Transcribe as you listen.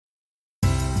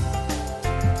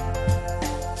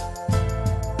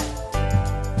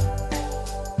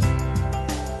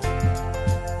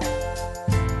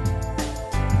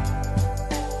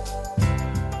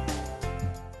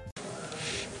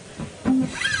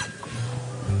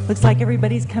Looks like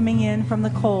everybody's coming in from the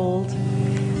cold.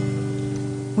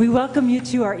 We welcome you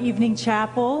to our evening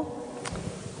chapel.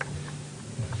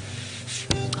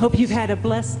 Hope you've had a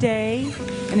blessed day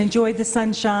and enjoyed the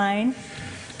sunshine.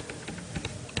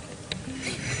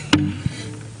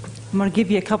 I'm going to give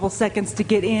you a couple seconds to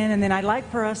get in, and then I'd like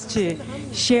for us to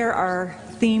share our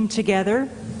theme together.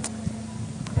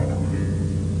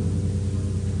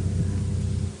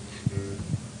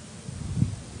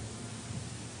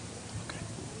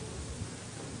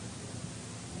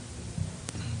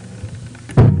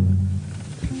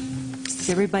 Is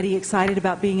everybody excited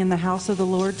about being in the house of the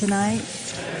Lord tonight?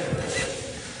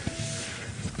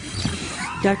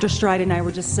 Dr. Stride and I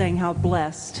were just saying how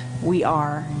blessed we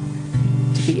are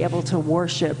to be able to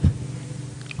worship,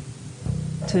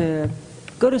 to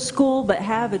go to school but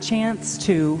have a chance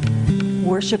to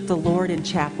worship the Lord in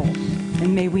chapel.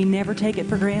 And may we never take it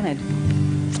for granted.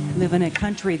 Live in a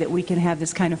country that we can have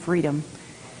this kind of freedom.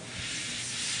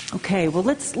 Okay, well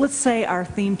let's say our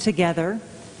theme together.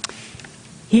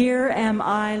 Here am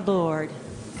I, Lord,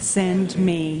 send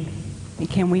me. And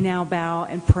can we now bow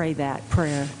and pray that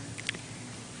prayer?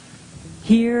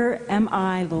 Here am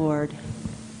I, Lord,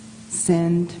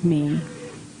 send me.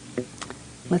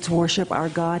 Let's worship our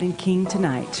God and King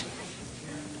tonight.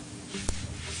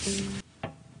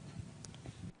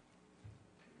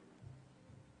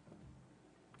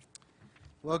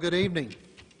 Well, good evening.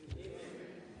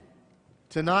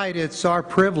 Tonight it's our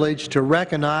privilege to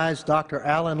recognize Dr.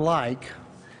 Alan Lyke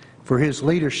for his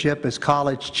leadership as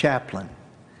college chaplain.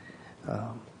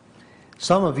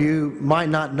 Some of you might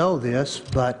not know this,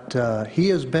 but he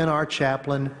has been our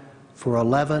chaplain for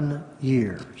 11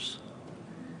 years.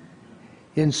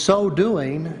 In so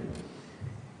doing,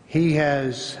 he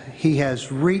has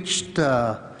reached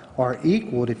or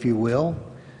equaled, if you will,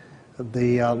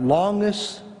 the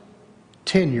longest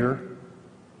tenure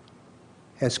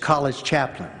as college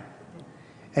chaplain.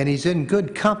 And he's in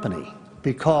good company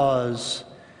because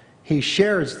he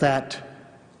shares that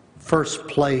first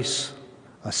place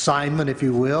assignment, if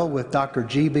you will, with Dr.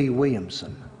 G.B.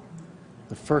 Williamson,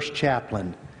 the first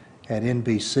chaplain at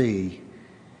NBC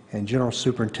and General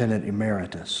Superintendent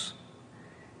Emeritus.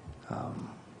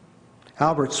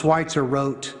 Albert Schweitzer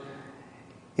wrote,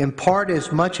 "Impart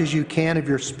as much as you can of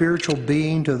your spiritual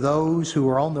being to those who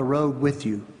are on the road with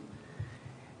you,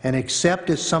 and accept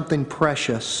as something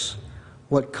precious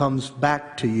what comes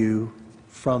back to you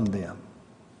from them."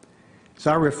 As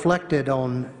I reflected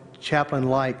on Chaplain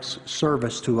Lyke's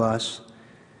service to us,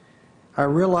 I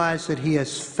realized that he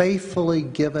has faithfully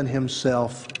given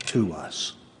himself to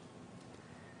us.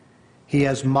 He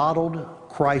has modeled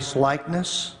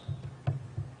Christ-likeness,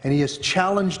 and he has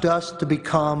challenged us to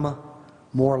become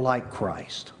more like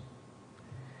Christ.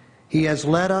 He has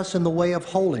led us in the way of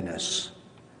holiness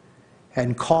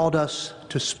and called us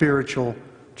to spiritual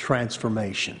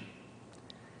transformation.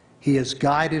 He has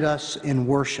guided us in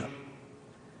worship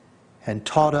and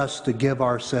taught us to give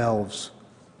ourselves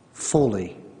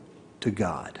fully to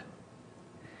God.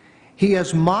 He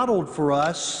has modeled for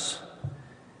us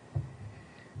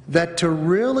that to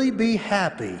really be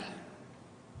happy,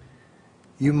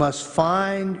 you must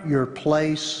find your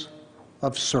place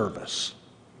of service.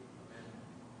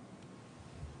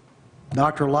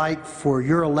 Dr. Lyke, for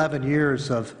your 11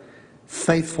 years of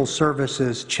faithful service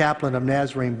as chaplain of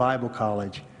Nazarene Bible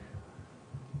College,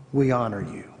 we honor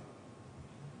you.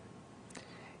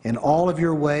 In all of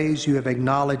your ways, you have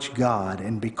acknowledged God,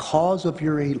 and because of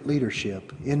your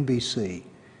leadership, NBC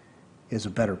is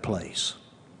a better place.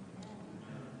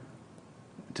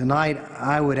 Tonight,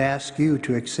 I would ask you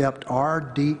to accept our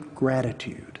deep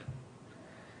gratitude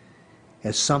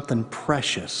as something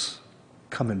precious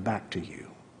coming back to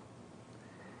you.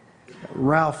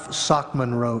 Ralph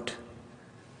Sockman wrote,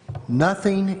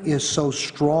 "Nothing is so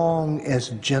strong as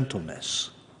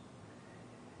gentleness,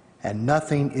 and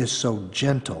nothing is so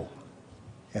gentle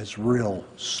as real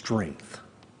strength."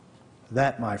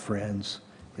 That, my friends,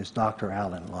 is Dr.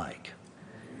 Alan Lyke.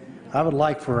 I would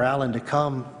like for Alan to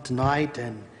come tonight,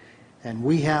 and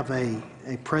we have a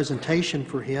presentation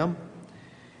for him.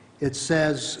 It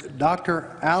says,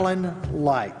 "Dr. Alan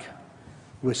Lyke,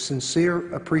 with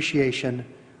sincere appreciation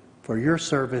for your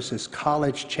service as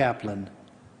college chaplain,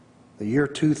 the year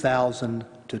 2000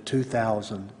 to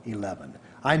 2011.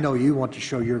 I know you want to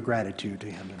show your gratitude to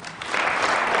him tonight.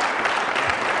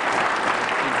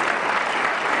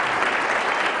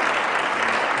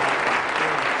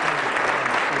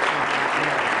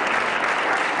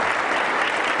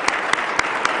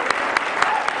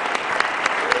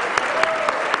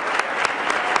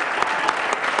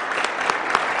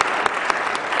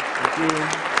 Thank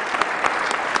you.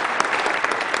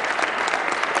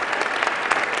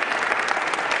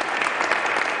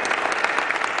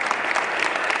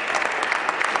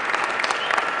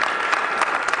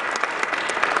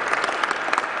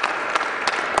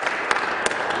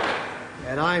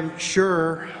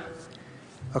 sure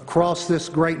across this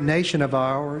great nation of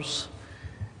ours,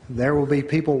 there will be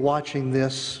people watching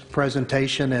this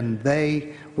presentation, and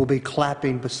they will be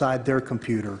clapping beside their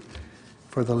computer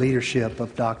for the leadership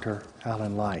of Dr.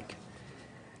 Alan Lyke.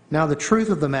 Now, the truth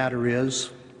of the matter is,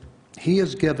 he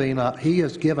has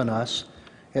given us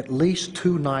at least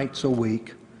 2 nights a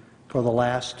week for the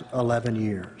last 11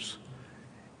 years.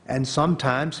 And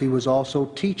sometimes he was also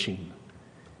teaching.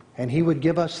 And he would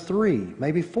give us 3,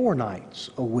 maybe 4 nights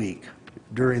a week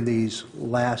during these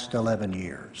last 11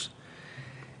 years.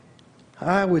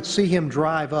 I would see him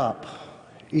drive up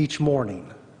each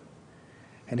morning.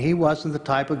 And he wasn't the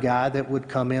type of guy that would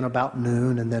come in about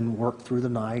noon and then work through the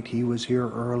night. He was here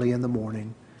early in the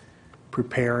morning,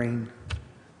 preparing,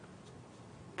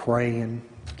 praying,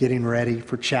 getting ready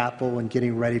for chapel and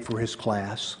getting ready for his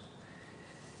class.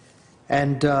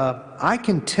 And I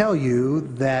can tell you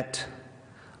that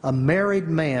a married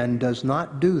man does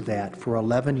not do that for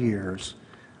 11 years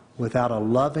without a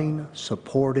loving,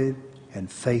 supportive,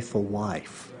 and faithful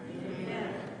wife.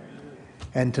 Amen.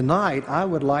 And tonight, I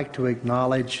would like to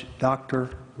acknowledge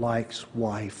Dr. Lyke's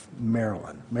wife,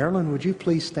 Marilyn. Marilyn, would you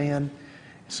please stand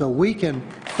so we can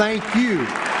thank you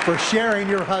for sharing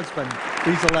your husband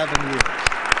these 11 years.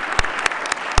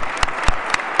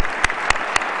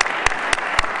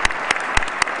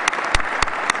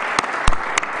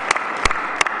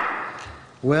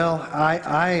 Well,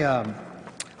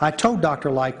 I told Dr.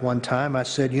 Lyke one time, I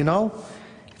said, you know,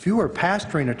 if you were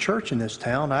pastoring a church in this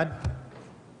town,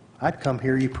 I'd come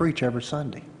hear you preach every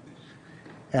Sunday.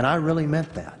 And I really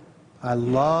meant that. I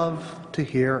love to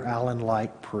hear Alan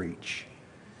Lyke preach.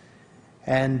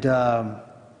 And, you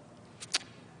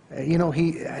know,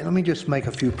 let me just make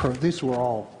a few, these were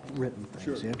all written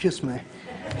things. Sure. Just me.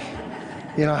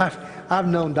 You know, I've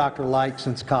known Dr. Lyke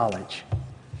since college.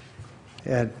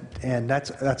 And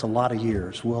that's a lot of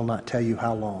years. We'll not tell you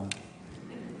how long.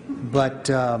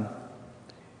 But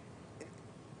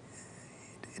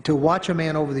to watch a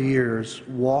man over the years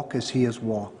walk as he has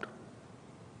walked,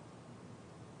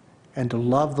 and to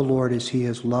love the Lord as he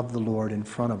has loved the Lord in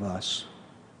front of us,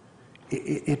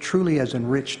 it truly has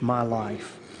enriched my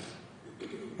life.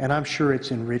 And I'm sure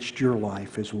it's enriched your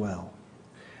life as well.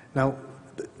 Now,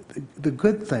 the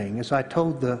good thing, as I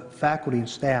told the faculty and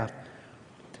staff,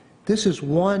 this is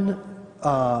one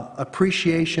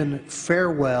appreciation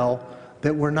farewell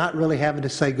that we're not really having to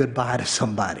say goodbye to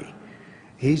somebody.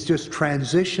 He's just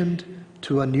transitioned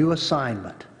to a new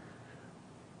assignment.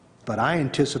 But I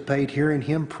anticipate hearing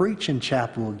him preach in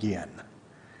chapel again.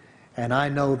 And I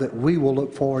know that we will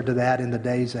look forward to that in the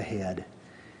days ahead.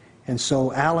 And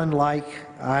so, Alan Lyke,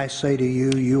 I say to you,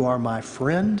 you are my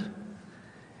friend.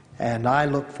 And I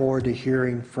look forward to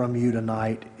hearing from you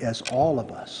tonight, as all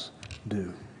of us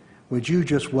do. Would you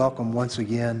just welcome once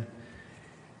again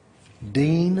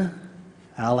Dean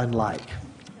Alan Lyke.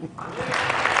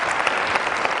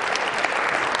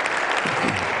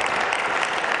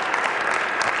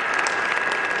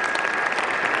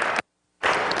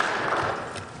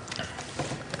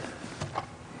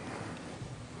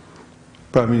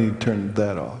 Probably need to turn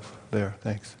that off. There,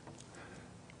 thanks.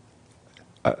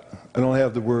 I don't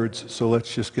have the words, so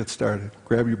let's just get started.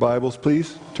 Grab your Bibles,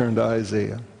 please. Turn to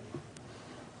Isaiah.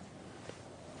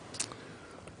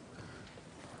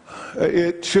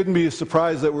 It shouldn't be a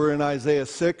surprise that we're in Isaiah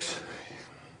 6.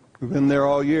 We've been there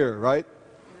all year, right?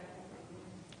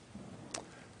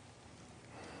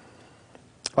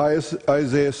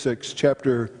 Isaiah 6,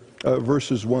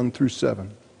 verses 1 through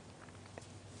 7.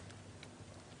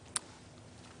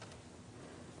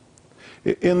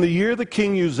 In the year that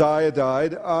King Uzziah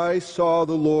died, I saw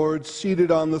the Lord seated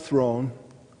on the throne,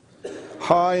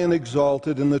 high and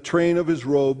exalted, and the train of his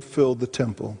robe filled the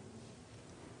temple.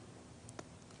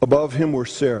 Above him were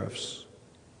seraphs,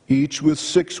 each with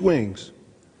 6 wings.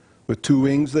 With 2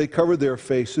 wings they covered their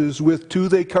faces, with 2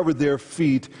 they covered their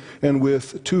feet, and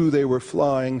with 2 they were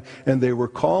flying, and they were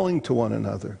calling to one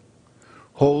another,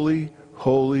 Holy,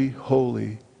 holy,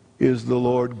 holy is the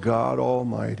Lord God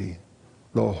Almighty.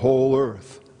 The whole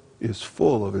earth is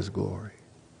full of his glory.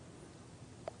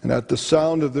 And at the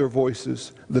sound of their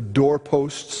voices, the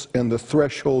doorposts and the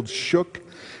thresholds shook,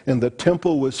 and the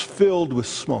temple was filled with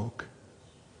smoke.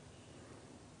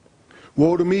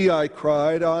 Woe to me, I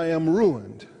cried, I am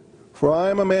ruined, for I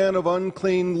am a man of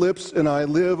unclean lips, and I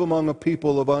live among a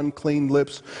people of unclean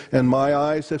lips, and my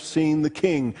eyes have seen the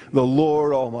King, the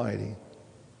Lord Almighty.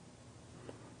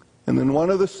 And then one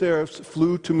of the seraphs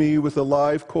flew to me with a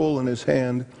live coal in his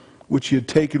hand, which he had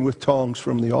taken with tongs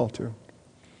from the altar.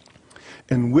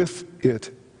 And with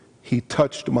it he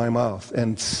touched my mouth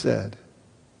and said,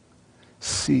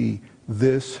 See,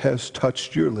 this has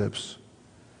touched your lips,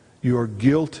 Your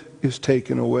guilt is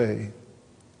taken away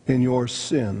and your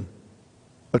sin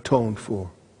atoned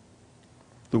for.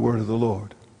 The word of the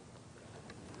Lord.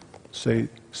 Say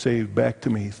back to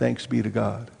me, thanks be to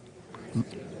God.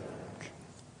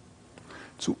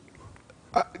 So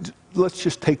let's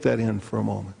just take that in for a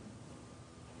moment.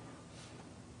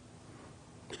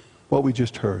 What we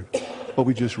just heard, what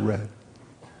we just read.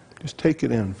 Just take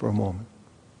it in for a moment.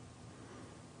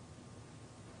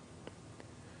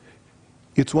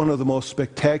 It's one of the most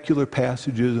spectacular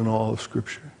passages in all of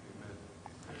Scripture.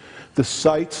 The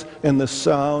sights and the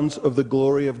sounds of the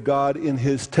glory of God in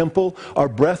His temple are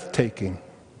breathtaking,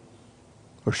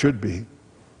 or should be.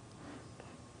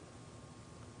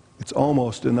 It's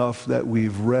almost enough that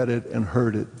we've read it and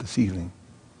heard it this evening.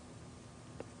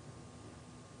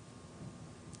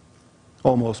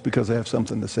 Almost because I have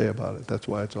something to say about it. That's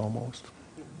why it's almost.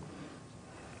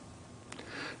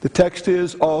 The text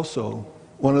is also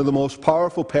one of the most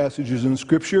powerful passages in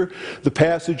Scripture. The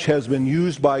passage has been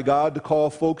used by God to call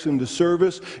folks into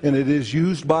service, and it is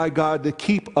used by God to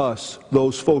keep us,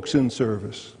 those folks, in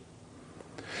service.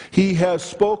 He has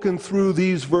spoken through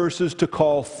these verses to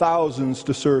call thousands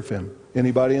to serve Him.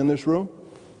 Anybody in this room?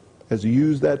 Has He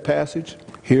used that passage?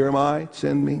 Here am I,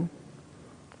 send me.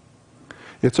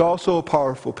 It's also a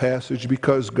powerful passage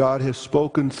because God has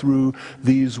spoken through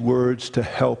these words to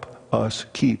help us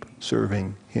keep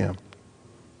serving Him.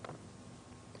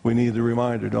 We need the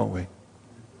reminder, don't we?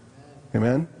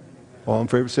 Amen? All in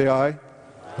favor say aye.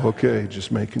 Okay,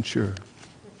 just making sure.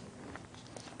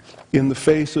 In the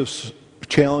face of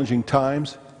challenging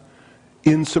times,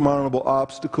 insurmountable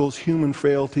obstacles, human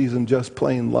frailties, and just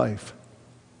plain life,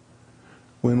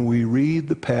 when we read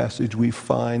the passage, we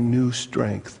find new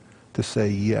strength to say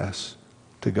yes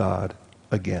to God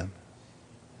again.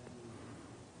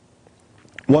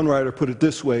 One writer put it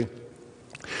this way: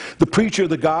 the preacher of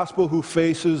the gospel who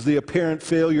faces the apparent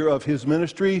failure of his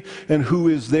ministry and who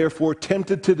is therefore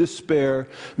tempted to despair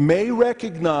may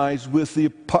recognize with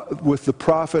the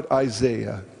prophet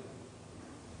Isaiah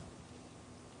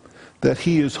that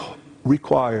he is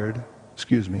required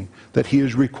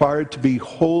to be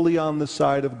wholly on the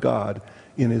side of God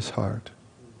in his heart,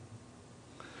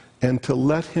 and to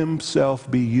let himself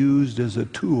be used as a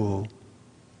tool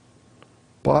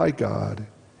by God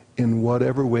in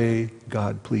whatever way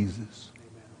God pleases.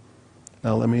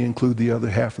 Now let me include the other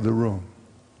half of the room.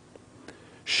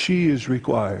 She is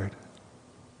required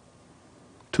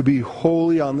to be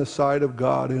wholly on the side of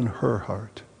God in her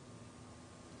heart,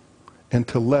 and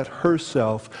to let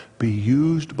herself be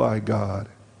used by God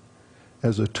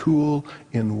as a tool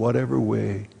in whatever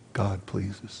way God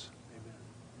pleases.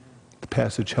 The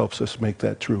passage helps us make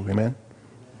that true. Amen?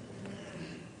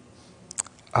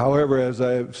 However, as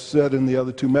I have said in the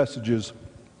other two messages,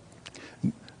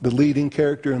 the leading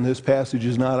character in this passage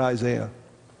is not Isaiah.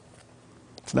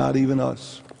 It's not even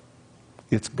us.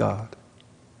 It's God.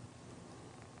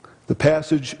 The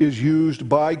passage is used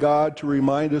by God to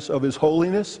remind us of His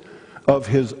holiness, of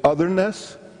His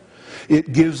otherness.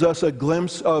 It gives us a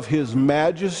glimpse of His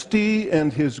majesty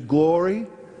and His glory.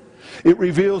 It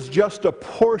reveals just a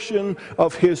portion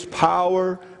of His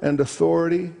power and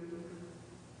authority.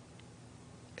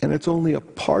 And it's only a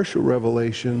partial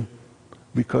revelation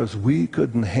because we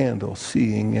couldn't handle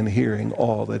seeing and hearing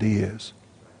all that He is.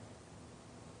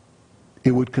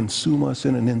 It would consume us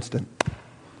in an instant.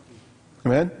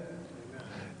 Amen?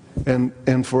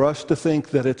 And for us to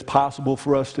think that it's possible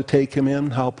for us to take Him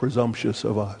in, how presumptuous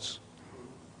of us.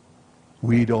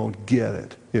 We don't get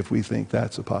it if we think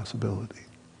that's a possibility.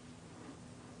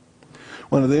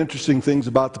 One of the interesting things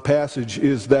about the passage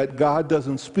is that God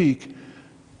doesn't speak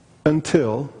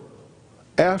until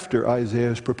after Isaiah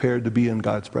is prepared to be in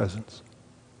God's presence.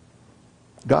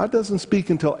 God doesn't speak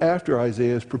until after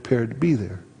Isaiah is prepared to be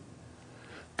there.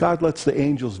 God lets the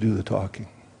angels do the talking.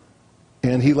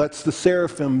 And He lets the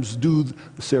seraphim do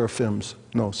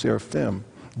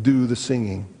the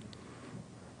singing.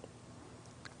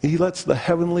 He lets the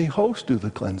heavenly host do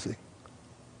the cleansing.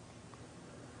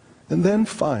 And then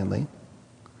finally,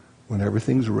 when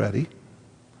everything's ready,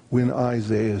 when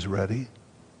Isaiah is ready,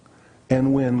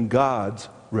 and when God's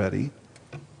ready,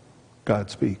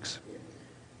 God speaks.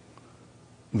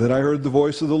 Then I heard the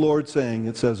voice of the Lord saying,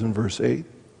 it says in verse 8,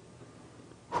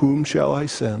 "Whom shall I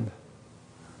send,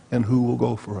 and who will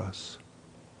go for us?"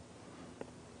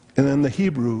 And in the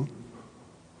Hebrew,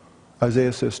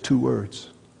 Isaiah says two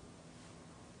words.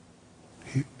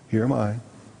 Here am I,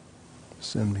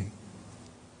 send me.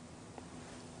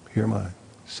 Here am I,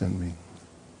 send me.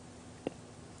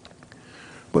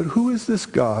 But who is this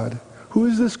God? Who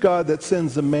is this God that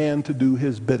sends a man to do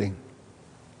His bidding?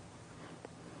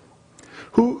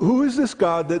 Who is this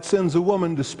God that sends a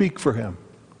woman to speak for him?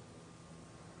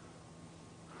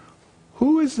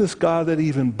 Who is this God that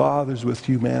even bothers with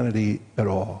humanity at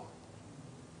all?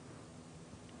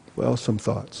 Well, some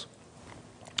thoughts.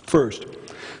 First,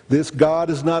 this God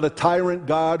is not a tyrant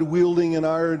God wielding an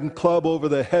iron club over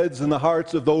the heads and the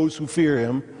hearts of those who fear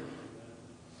him.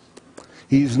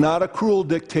 He's not a cruel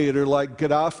dictator like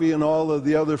Gaddafi and all of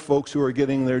the other folks who are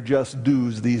getting their just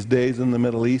dues these days in the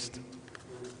Middle East.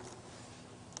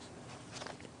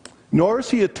 Nor is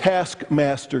he a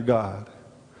taskmaster God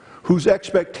whose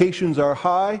expectations are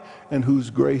high and whose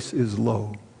grace is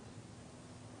low.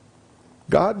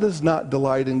 God does not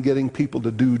delight in getting people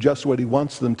to do just what he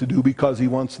wants them to do because he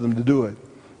wants them to do it.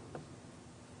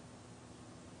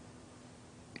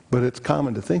 But it's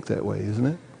common to think that way, isn't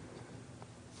it?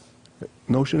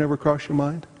 Notion ever cross your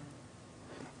mind?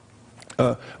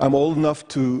 I'm old enough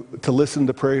to listen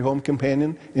to Prairie Home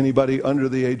Companion. Anybody under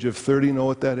the age of 30 know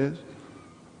what that is?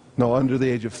 No, under the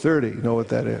age of 30 know what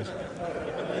that is.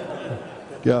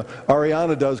 Yeah,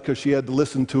 Ariana does because she had to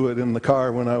listen to it in the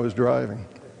car when I was driving.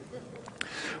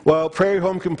 Well, Prairie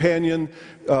Home Companion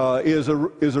is a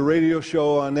radio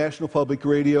show on National Public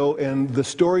Radio, and the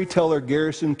storyteller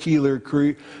Garrison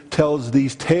Keillor tells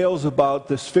these tales about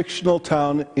this fictional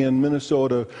town in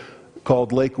Minnesota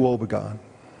called Lake Wobegon,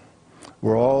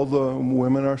 where all the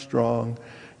women are strong,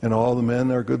 and all the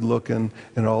men are good looking,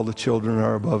 and all the children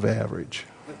are above average.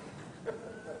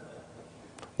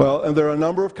 Well, and there are a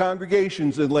number of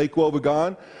congregations in Lake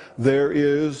Wobegon. There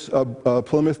is a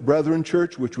Plymouth Brethren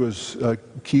Church, which was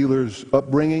Keillor's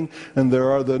upbringing, and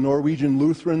there are the Norwegian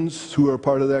Lutherans who are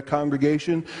part of that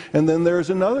congregation. And then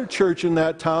there's another church in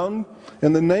that town,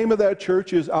 and the name of that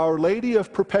church is Our Lady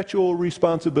of Perpetual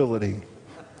Responsibility.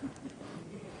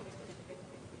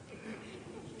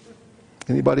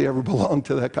 Anybody ever belong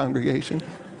to that congregation?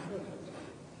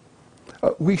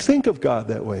 We think of God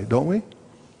that way, don't we?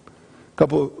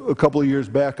 A couple of years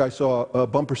back, I saw a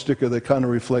bumper sticker that kind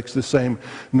of reflects the same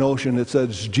notion. It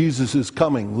says, "Jesus is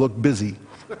coming, look busy."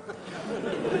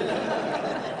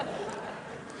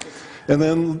 And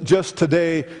then just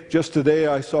today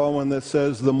I saw one that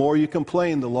says, "The more you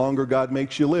complain, the longer God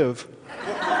makes you live."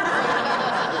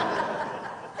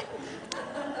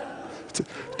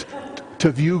 To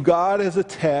view God as a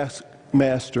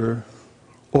taskmaster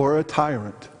or a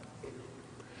tyrant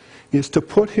is to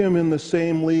put him in the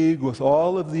same league with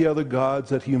all of the other gods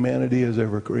that humanity has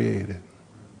ever created.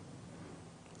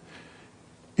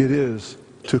 It is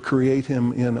to create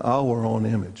him in our own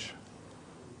image,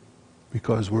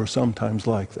 because we're sometimes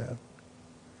like that.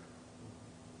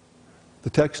 The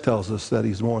text tells us that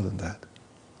he's more than that.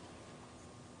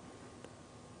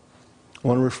 I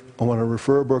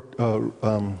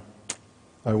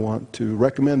want to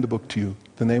recommend a book to you.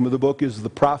 The name of the book is The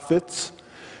Prophets,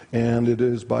 and it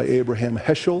is by Abraham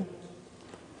Heschel.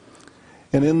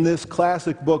 And in this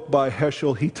classic book by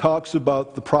Heschel, he talks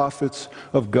about the prophets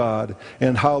of God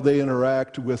and how they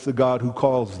interact with the God who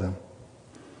calls them.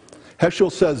 Heschel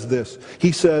says this.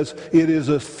 He says, "It is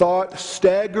a thought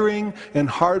staggering and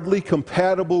hardly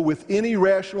compatible with any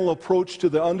rational approach to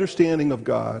the understanding of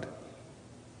God,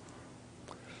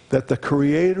 that the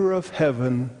creator of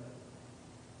heaven,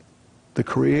 the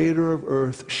creator of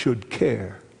earth, should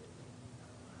care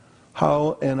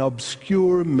how an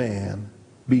obscure man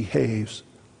behaves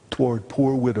toward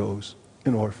poor widows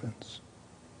and orphans.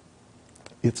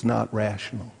 It's not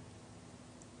rational.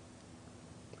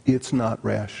 It's not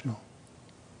rational.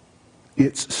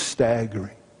 It's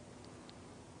staggering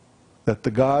that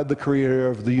the God, the creator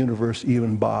of the universe,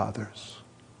 even bothers.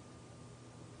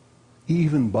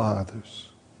 Even bothers.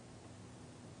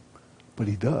 But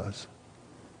he does.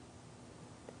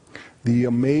 The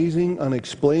amazing,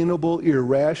 unexplainable,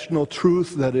 irrational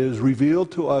truth that is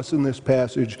revealed to us in this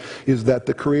passage is that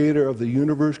the creator of the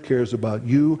universe cares about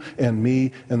you and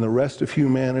me and the rest of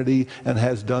humanity, and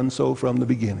has done so from the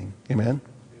beginning. Amen?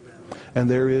 And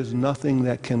there is nothing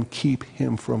that can keep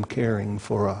him from caring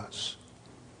for us.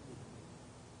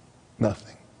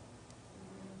 Nothing.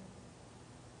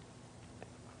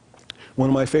 One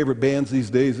of my favorite bands these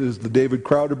days is the David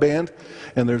Crowder Band,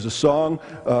 and there's a song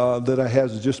that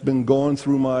has just been going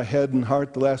through my head and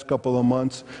heart the last couple of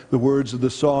months. The words of the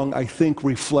song, I think,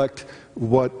 reflect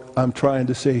what I'm trying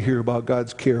to say here about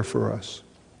God's care for us.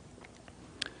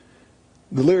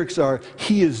 The lyrics are,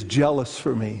 "He is jealous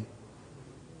for me.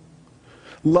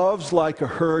 Love's like a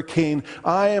hurricane.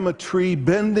 I am a tree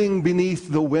bending beneath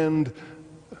the wind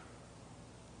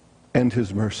and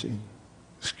his mercy."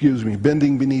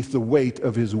 Bending beneath the weight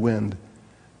of his wind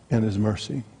and his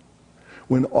mercy.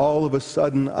 When all of a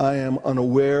sudden I am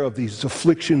unaware of these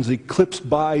afflictions eclipsed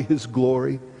by his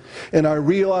glory, And I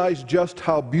realize just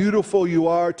how beautiful you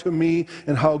are to me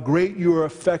and how great your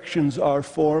affections are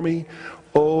for me.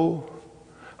 Oh,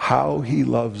 how he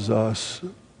loves us.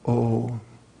 Oh,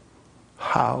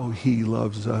 how he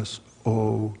loves us.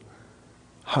 Oh,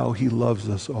 how he loves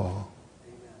us all.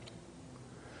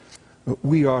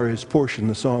 We are his portion,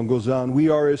 the song goes on. We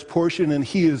are his portion and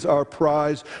he is our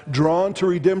prize, drawn to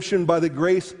redemption by the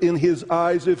grace in his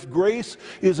eyes. If grace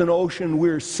is an ocean,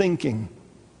 we're sinking.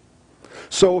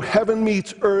 So heaven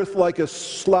meets earth like a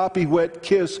sloppy wet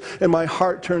kiss, and my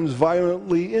heart turns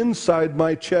violently inside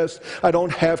my chest. I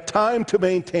don't have time to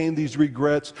maintain these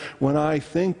regrets when I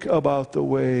think about the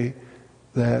way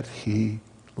that he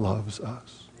loves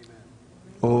us.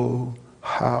 Oh,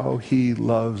 how he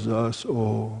loves us.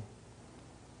 Oh,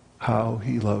 how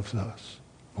he loves us.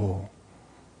 Oh,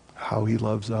 how he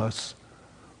loves us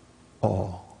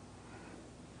all.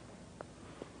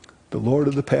 The Lord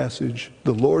of the passage,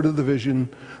 the Lord of the vision,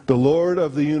 the Lord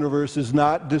of the universe is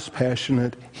not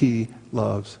dispassionate. He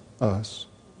loves us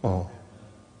all.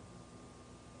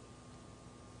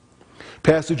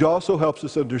 Passage also helps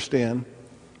us understand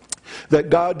that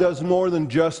God does more than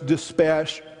just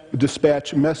dispatch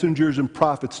messengers and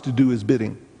prophets to do his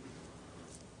bidding.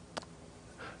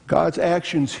 God's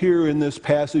actions here in this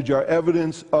passage are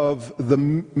evidence of the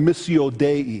missio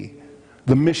Dei,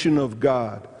 the mission of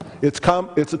God. It's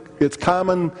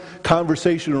common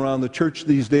conversation around the church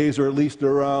these days, or at least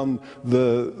around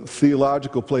the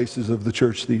theological places of the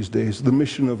church these days, the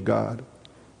mission of God.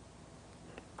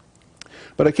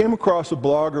 But I came across a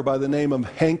blogger by the name of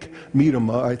Henk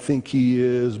Miedema. I think he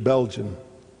is Belgian.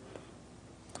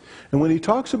 And when he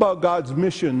talks about God's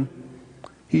mission,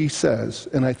 he says,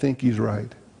 and I think he's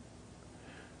right,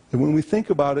 that when we think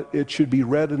about it, it should be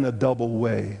read in a double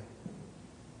way.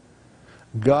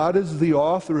 God is the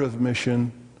author of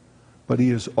mission, but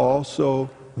he is also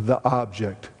the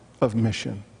object of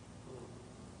mission.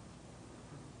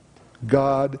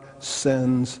 God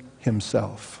sends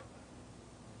himself.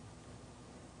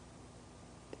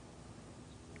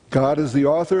 God is the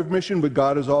author of mission, but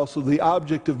God is also the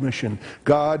object of mission.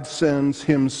 God sends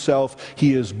himself.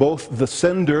 He is both the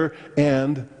sender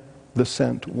and the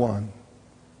sent one.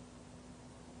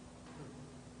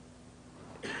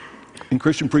 In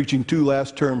Christian Preaching 2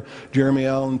 last term, Jeremy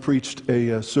Allen preached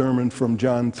a sermon from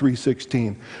John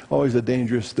 3:16. Always a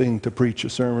dangerous thing to preach a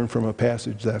sermon from a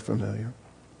passage that familiar.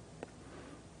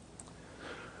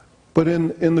 But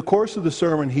in the course of the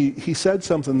sermon, he said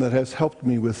something that has helped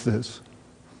me with this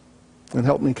and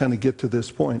helped me kind of get to this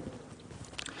point.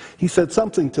 He said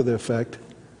something to the effect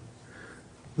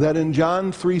that in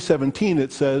John 3:17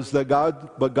 it says that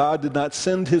God did not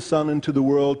send his Son into the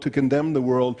world to condemn the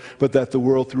world, but that the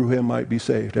world through him might be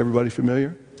saved. Everybody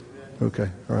familiar? Okay,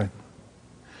 all right.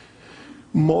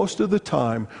 Most of the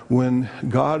time when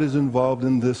God is involved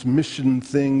in this mission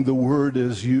thing, the word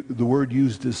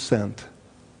used is sent.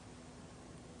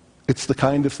 It's the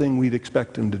kind of thing we'd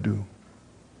expect him to do.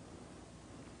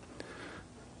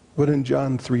 But in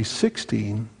John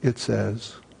 3:16 it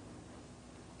says,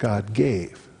 God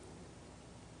gave.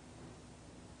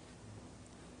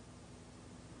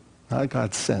 Not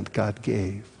God sent, God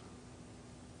gave.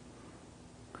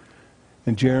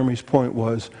 And Jeremy's point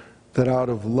was that out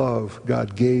of love,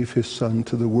 God gave his Son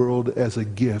to the world as a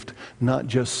gift, not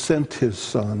just sent his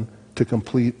Son to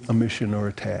complete a mission or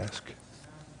a task.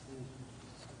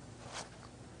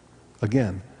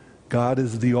 Again, God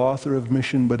is the author of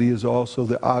mission, but he is also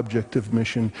the object of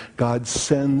mission. God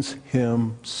sends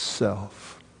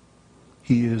himself.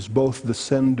 He is both the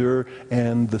sender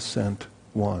and the sent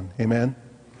one. Amen?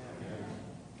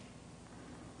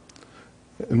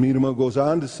 And Miedema goes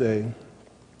on to say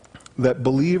that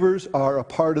believers are a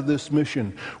part of this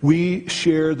mission. We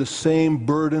share the same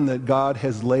burden that God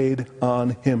has laid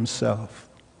on himself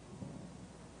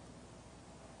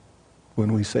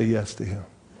when we say yes to him.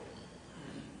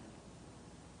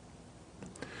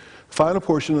 The final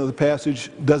portion of the passage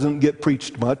doesn't get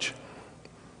preached much,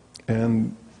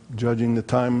 and judging the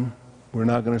time, we're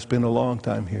not going to spend a long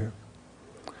time here.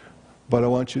 But I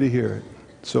want you to hear it.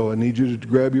 So I need you to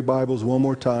grab your Bibles one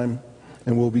more time,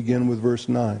 and we'll begin with verse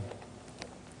 9.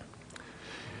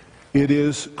 It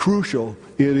is crucial,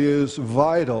 it is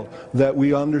vital that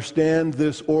we understand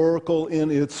this oracle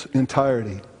in its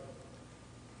entirety,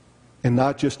 and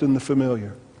not just in the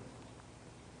familiar.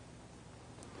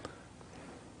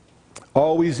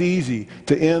 Always easy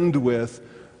to end with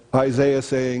Isaiah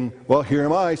saying, well, here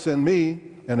am I, send me,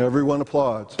 and everyone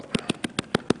applauds.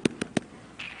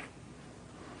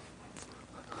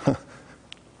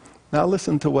 Now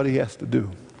listen to what he has to do.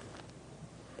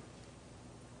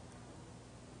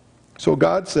 So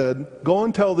God said, go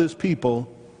and tell this people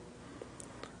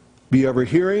Be ever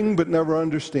hearing but never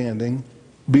understanding.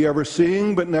 Be ever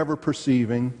seeing but never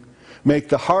perceiving. Make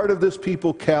the heart of this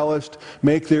people calloused.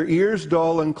 Make their ears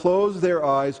dull and close their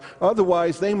eyes.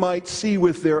 Otherwise they might see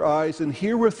with their eyes and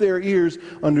hear with their ears,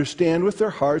 understand with their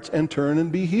hearts, and turn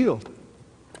and be healed.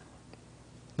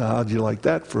 Now, how'd you like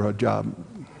that for a job?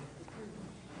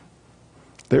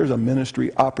 There's a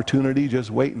ministry opportunity just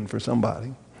waiting for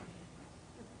somebody.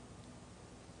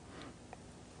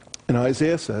 And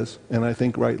Isaiah says, and I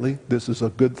think rightly, this is a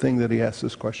good thing that he asks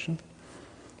this question.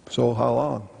 So how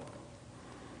long?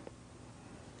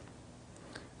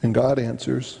 And God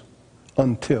answers,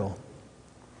 until.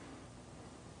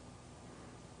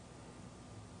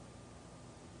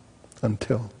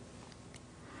 Until.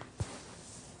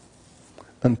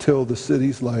 Until the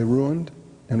cities lie ruined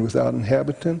and without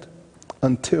inhabitant.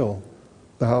 Until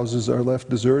the houses are left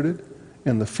deserted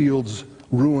and the fields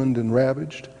ruined and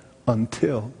ravaged.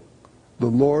 Until the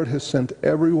Lord has sent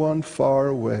everyone far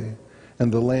away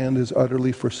and the land is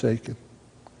utterly forsaken.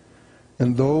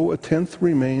 And though a tenth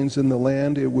remains in the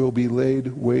land, it will be laid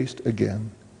waste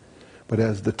again. But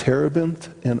as the terebinth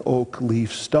and oak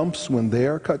leave stumps when they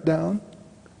are cut down,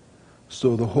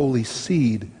 so the holy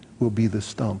seed will be the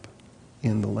stump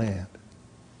in the land.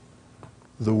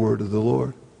 The word of the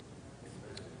Lord.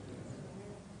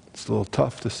 It's a little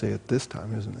tough to say it this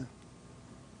time, isn't it?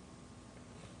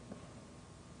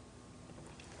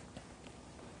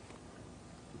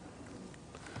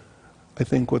 I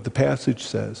think what the passage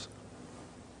says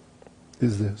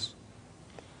is this: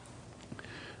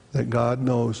 that God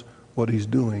knows what he's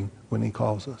doing when he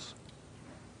calls us.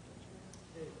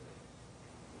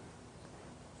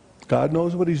 God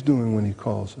knows what he's doing when he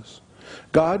calls us.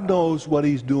 God knows what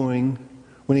he's doing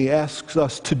when he asks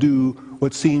us to do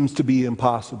what seems to be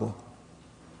impossible.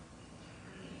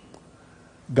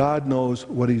 God knows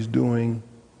what he's doing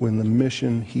when the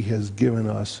mission he has given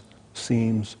us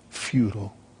seems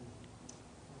futile.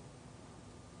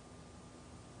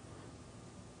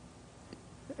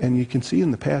 And you can see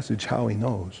in the passage how he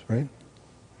knows, right?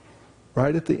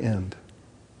 Right at the end,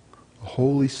 a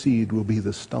holy seed will be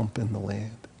the stump in the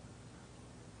land.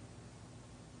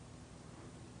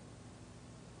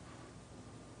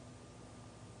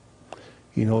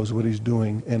 He knows what he's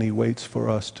doing, and he waits for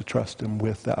us to trust him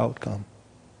with the outcome.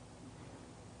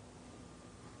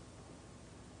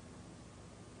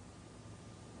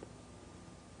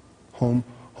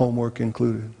 Homework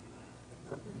included.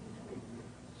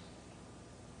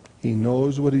 He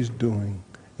knows what he's doing,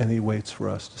 and he waits for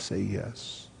us to say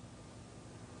yes.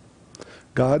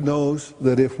 God knows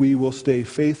that if we will stay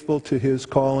faithful to his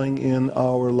calling in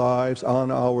our lives, on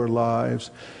our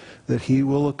lives, that he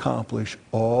will accomplish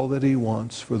all that he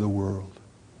wants for the world.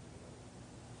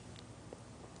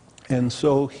 And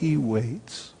so he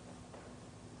waits.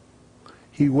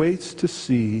 He waits to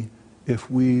see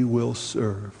if we will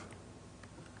serve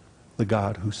the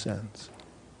God who sends.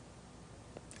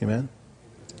 Amen?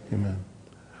 Amen.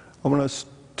 I want us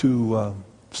to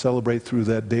celebrate through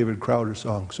that David Crowder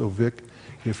song. So Vic,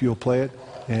 if you'll play it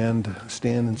and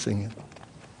stand and sing it.